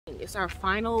It's our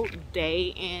final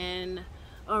day in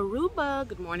Aruba.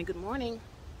 Good morning, good morning.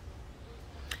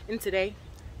 And today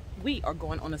we are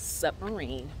going on a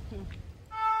submarine.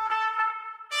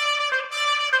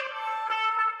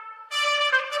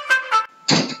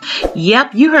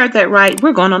 Yep, you heard that right.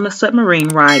 We're going on a submarine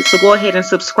ride. So go ahead and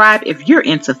subscribe if you're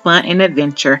into fun and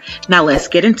adventure. Now let's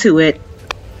get into it.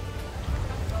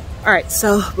 All right,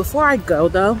 so before I go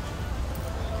though,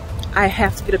 I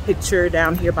have to get a picture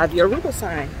down here by the Aruba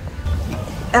sign.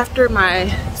 After my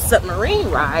submarine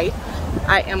ride,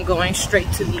 I am going straight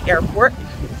to the airport.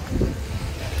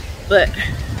 But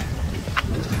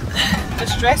the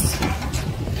stress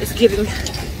is getting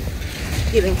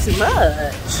too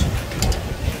much.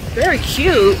 Very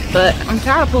cute, but I'm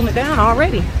tired of pulling it down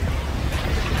already.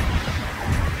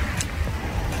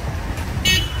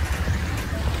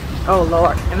 Oh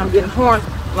Lord, and I'm getting horns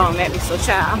blown at me, so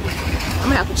child, I'm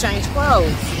gonna have to change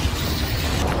clothes.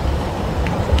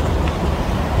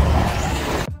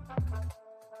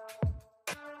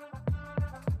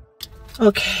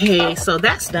 Okay, so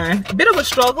that's done. A bit of a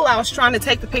struggle. I was trying to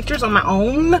take the pictures on my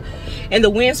own and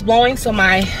the wind's blowing, so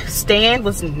my stand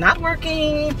was not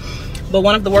working. But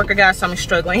one of the worker guys saw me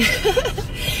struggling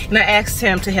and I asked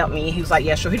him to help me. He was like,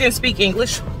 yeah, sure. He didn't speak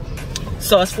English.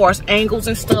 So as far as angles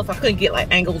and stuff, I couldn't get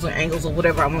like angles or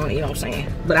whatever I wanted, you know what I'm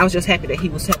saying? But I was just happy that he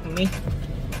was helping me.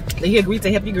 That he agreed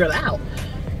to help your girl out,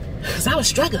 because I was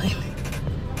struggling.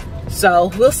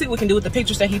 So we'll see what we can do with the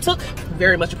pictures that he took.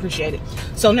 Very much appreciated.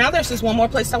 So now there's this one more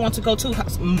place I want to go to.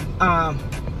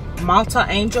 Malta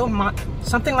Angel,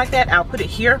 something like that. I'll put it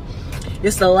here.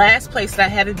 It's the last place that I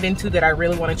haven't been to that I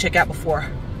really want to check out before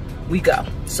we go.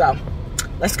 So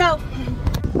let's go.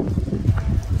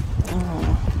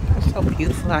 Oh, it's so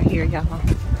beautiful out here, y'all.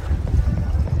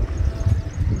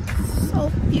 So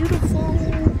beautiful,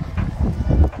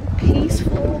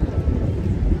 peaceful.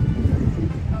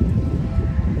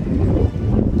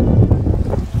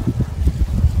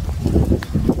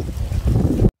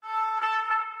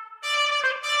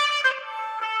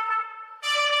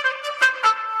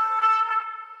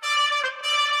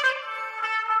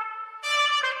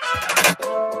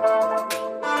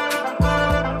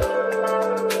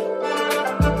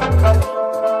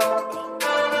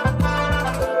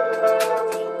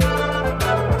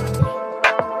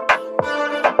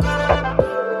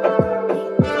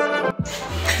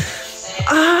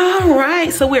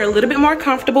 So we're a little bit more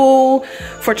comfortable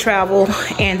for travel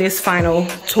and this final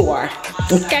tour.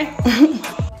 Okay.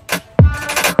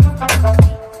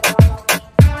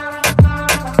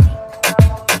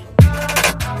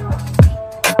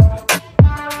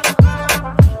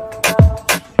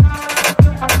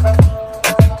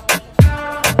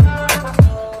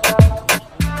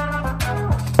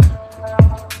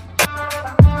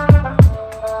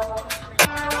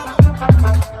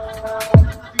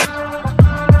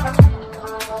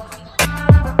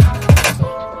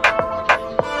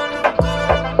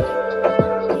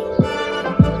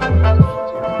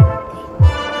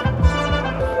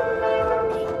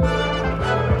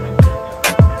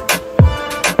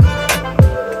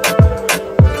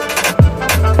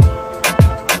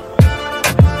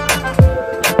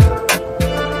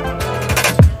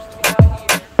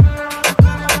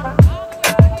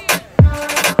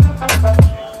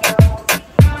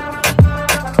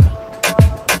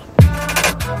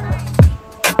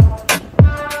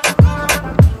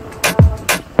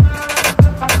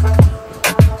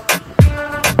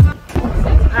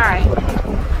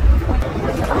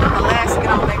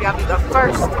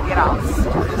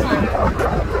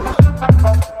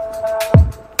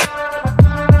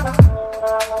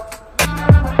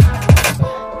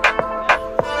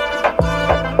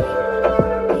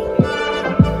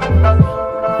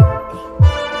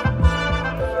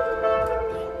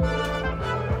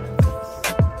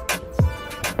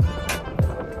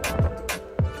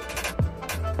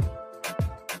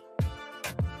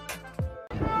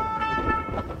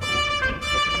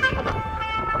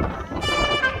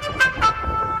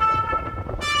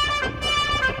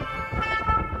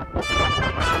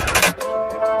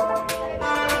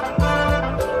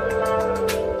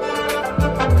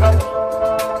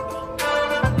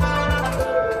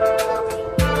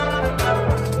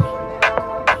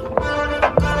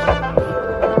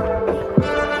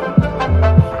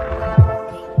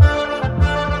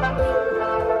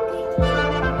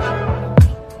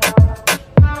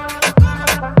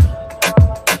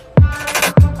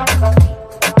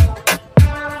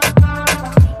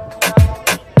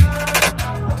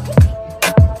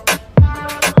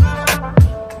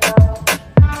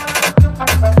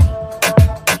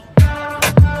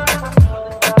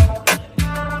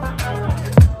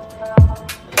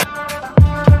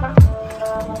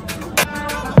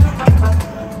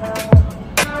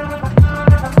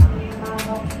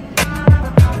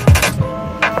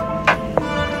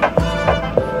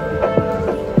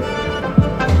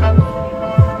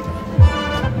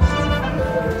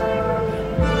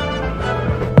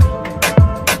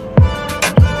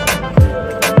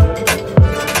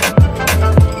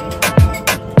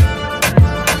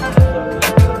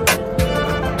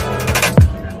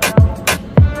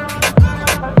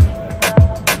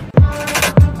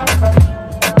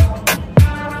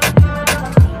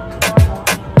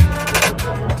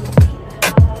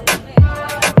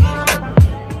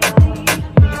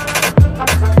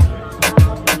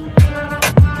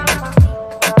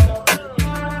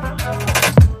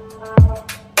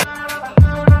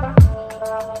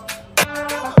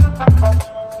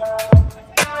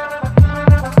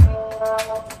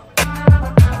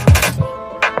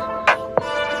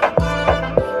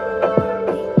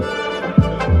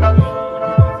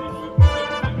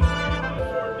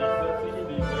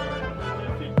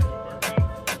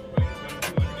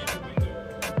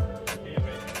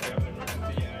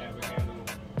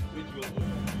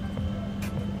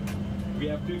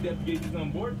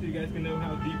 board so you guys can know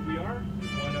how deep we are.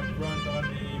 There's one up front on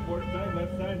the port side,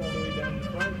 left side, all the way down the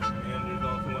front, and there's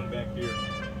also one back here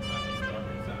on the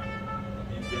starboard side.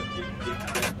 These guys get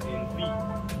depth in feet.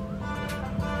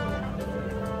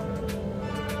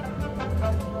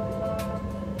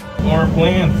 Our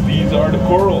plants, these are the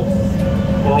corals.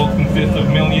 Corals consist of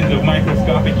millions of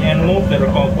microscopic animals that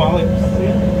are called polyps.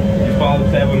 These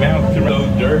polyps have a mouth to those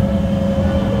dirt.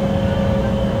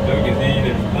 So you can see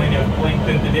there's plenty of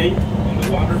plankton today in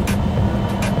the water.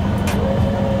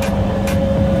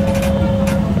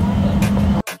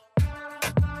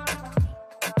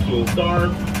 Will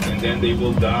starve and then they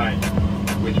will die,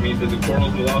 which means that the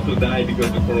corals will also die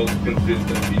because the corals consist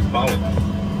of these polyps.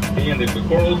 And if the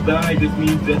corals die, this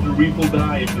means that the reef will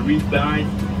die. If the reef dies,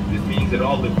 this means that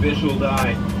all the fish will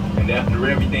die. And after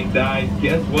everything dies,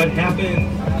 guess what happens?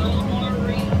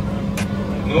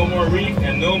 No more reef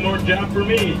and no more job for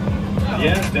me.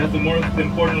 Yes, that's the most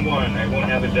important one. I won't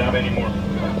have a job anymore.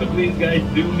 So please guys,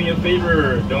 do me a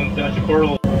favor. Don't touch a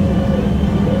coral.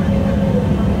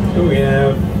 So we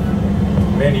have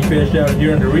many fish out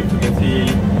here on the reef. You can see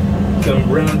some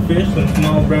brown fish, some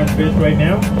small brown fish right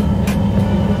now.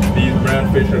 These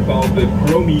brown fish are called the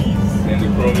chromies, and the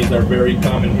chromies are very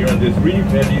common here on this reef.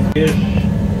 And these fish,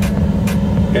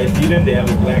 you guys see them? They have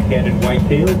a black head and white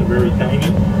tail. They're very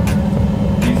tiny.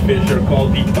 These fish are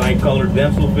called the bicolored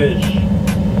damselfish.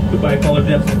 The bicolored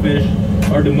damselfish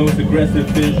are the most aggressive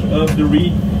fish of the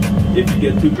reef. If you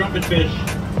get two trumpet fish,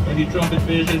 and the trumpet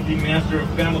fish is the master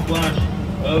of camouflage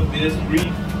of this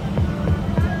reef.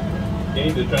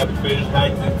 Okay, the trumpet fish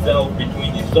hides itself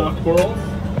between the soft corals.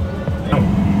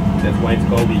 That's why it's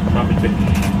called the trumpet fish.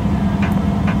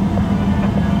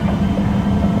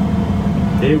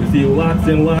 Okay, we see lots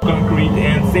and lots of concrete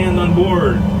and sand on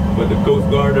board. But the Coast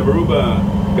Guard of Aruba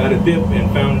got a tip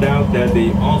and found out that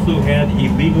they also had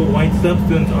illegal white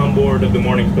substance on board of the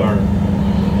Morningstar.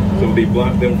 So they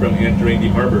blocked them from entering the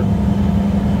harbor.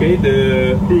 Okay,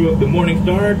 the crew of the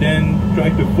Morningstar then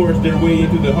tried to force their way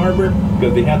into the harbor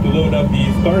because they had to load up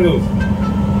these cargoes.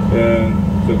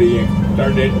 So they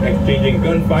started exchanging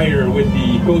gunfire with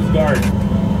the Coast Guard,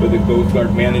 but the Coast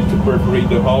Guard managed to perforate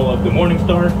the hull of the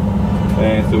Morningstar,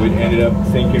 and so it ended up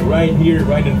sinking right here,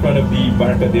 right in front of the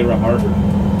Barcadera Harbor.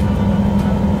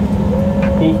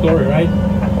 Cool story, right?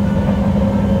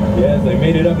 Yes, I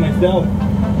made it up myself.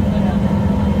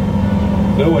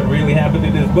 So what really happened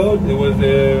to this boat? It was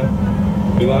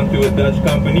belonged to a Dutch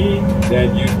company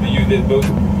that used to use this boat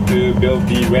to build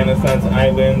the Renaissance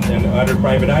Islands and other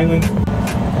private islands.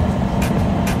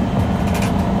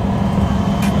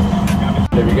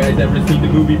 Have you guys ever seen the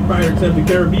movie Pirates of the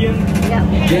Caribbean? Yeah.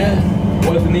 Yes.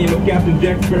 What's the name of Captain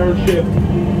Jack Sparrow's ship?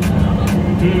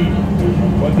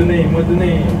 What's the name? What's the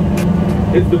name?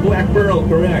 It's the Black Pearl,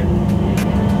 correct.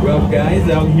 Well guys,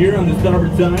 out here on the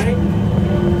starboard side,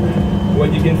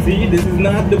 what you can see, this is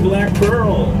not the Black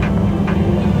Pearl.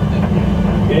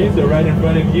 Okay, so right in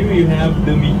front of you, you have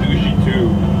the Mitsubishi 2.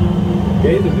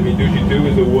 Okay, so the Mitsubishi 2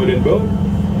 is a wooden boat.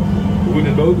 The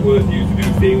wooden boat was used to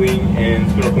do sailing and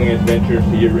snorkeling adventures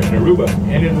here in Aruba.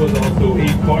 And it was also a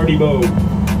party boat.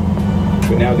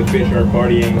 But now the fish are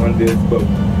partying on this boat.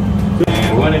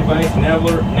 And one advice,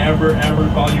 never ever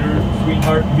call your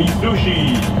sweetheart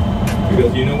Mitsubishi.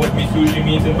 Because you know what Mitsubishi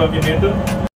means in Papiamento?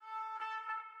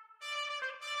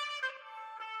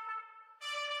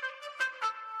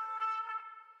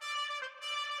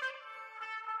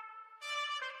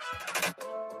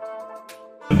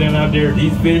 Them out there,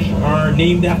 these fish are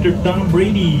named after Tom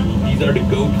Brady. These are the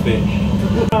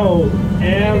goatfish. Oh,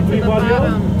 and everybody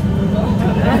else?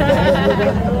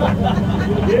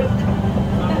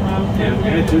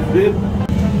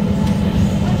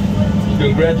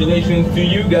 Congratulations to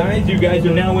you guys. You guys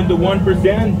are now in the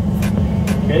 1%.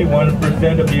 Okay,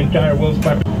 1% of the entire world's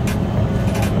population.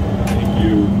 Thank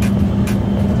you.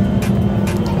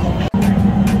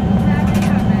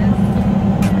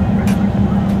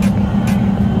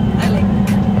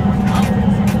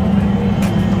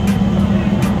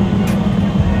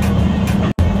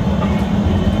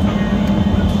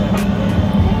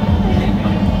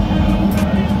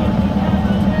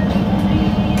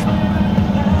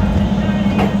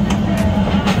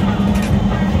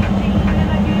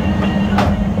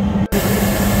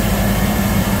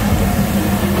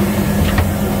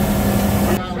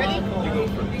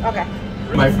 Okay.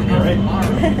 Right from here, right?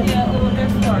 Yeah, well,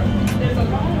 there's a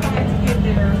long line to get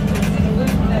there.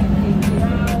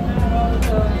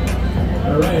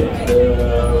 All right.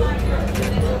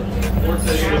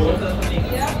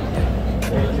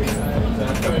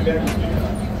 Coming back.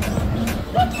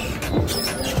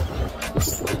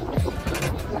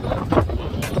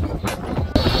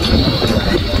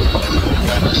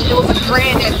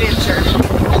 grand adventure.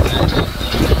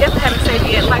 If I haven't said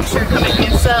yet, like, share, comment,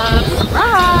 and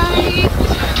subscribe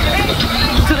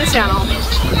to the channel.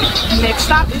 Next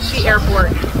stop is the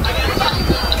airport.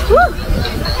 Woo!